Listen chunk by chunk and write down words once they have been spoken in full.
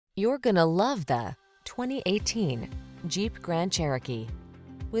You're gonna love the 2018 Jeep Grand Cherokee.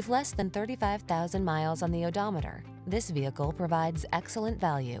 With less than 35,000 miles on the odometer, this vehicle provides excellent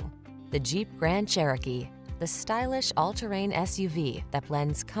value. The Jeep Grand Cherokee, the stylish all-terrain SUV that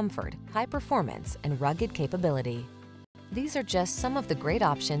blends comfort, high performance, and rugged capability. These are just some of the great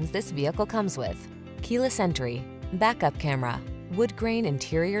options this vehicle comes with: keyless entry, backup camera, wood-grain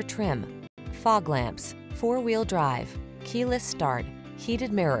interior trim, fog lamps, four-wheel drive, keyless start,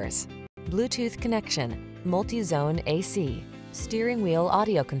 heated mirrors, Bluetooth connection, multi-zone AC, steering wheel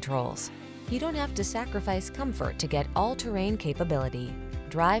audio controls. You don't have to sacrifice comfort to get all-terrain capability.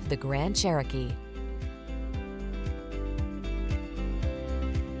 Drive the Grand Cherokee.